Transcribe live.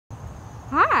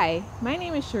Hi, my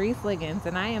name is Sharice Liggins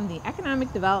and I am the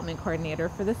Economic Development Coordinator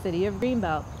for the City of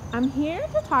Greenbelt. I'm here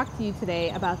to talk to you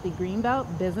today about the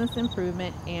Greenbelt Business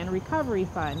Improvement and Recovery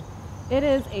Fund. It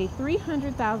is a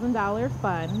 $300,000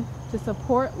 fund to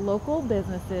support local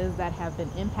businesses that have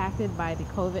been impacted by the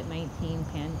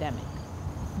COVID-19 pandemic.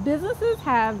 Businesses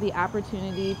have the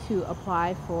opportunity to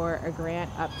apply for a grant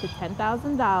up to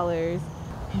 $10,000.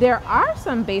 There are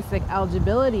some basic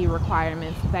eligibility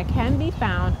requirements that can be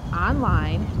found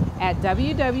online at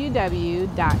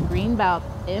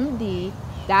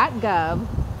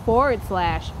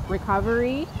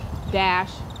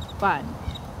www.greenbeltmd.gov/recovery-fund.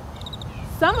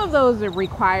 Some of those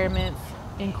requirements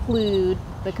include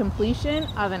the completion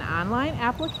of an online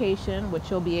application,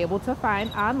 which you'll be able to find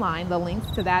online, the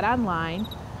links to that online.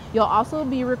 You'll also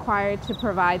be required to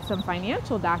provide some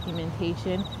financial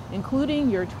documentation, including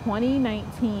your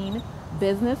 2019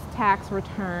 business tax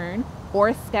return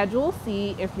or Schedule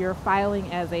C if you're filing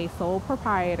as a sole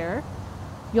proprietor.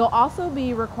 You'll also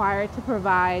be required to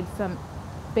provide some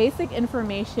basic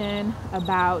information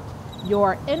about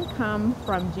your income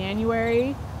from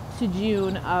January to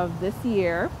June of this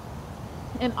year.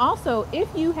 And also, if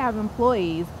you have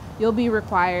employees, you'll be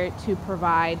required to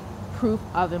provide proof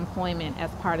of employment as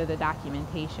part of the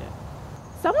documentation.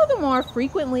 Some of the more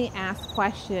frequently asked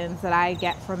questions that I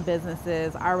get from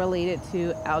businesses are related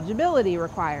to eligibility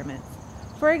requirements.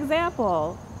 For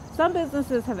example, some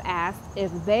businesses have asked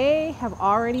if they have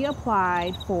already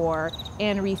applied for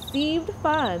and received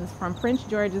funds from Prince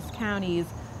George's County's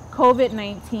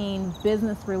COVID-19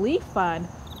 Business Relief Fund,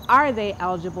 are they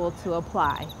eligible to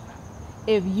apply?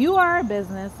 If you are a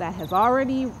business that has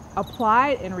already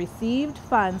applied and received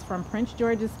funds from Prince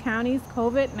George's County's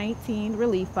COVID-19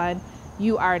 Relief Fund,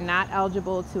 you are not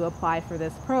eligible to apply for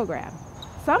this program.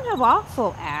 Some have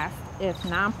also asked if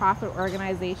nonprofit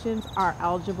organizations are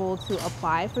eligible to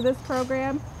apply for this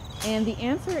program, and the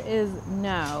answer is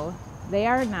no, they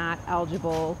are not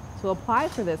eligible to apply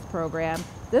for this program.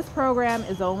 This program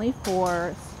is only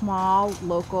for small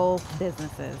local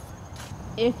businesses.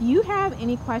 If you have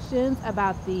any questions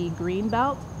about the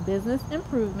Greenbelt Business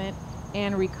Improvement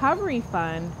and Recovery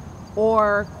Fund,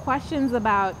 or questions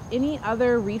about any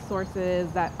other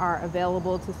resources that are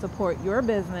available to support your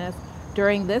business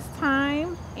during this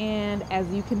time and as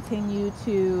you continue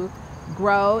to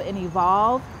grow and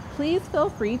evolve, please feel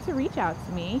free to reach out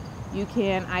to me. You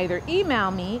can either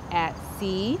email me at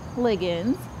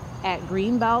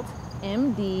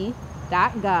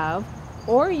cliggins@greenbeltmd.gov,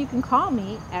 or you can call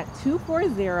me at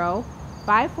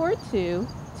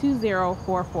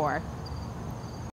 240-542-2044.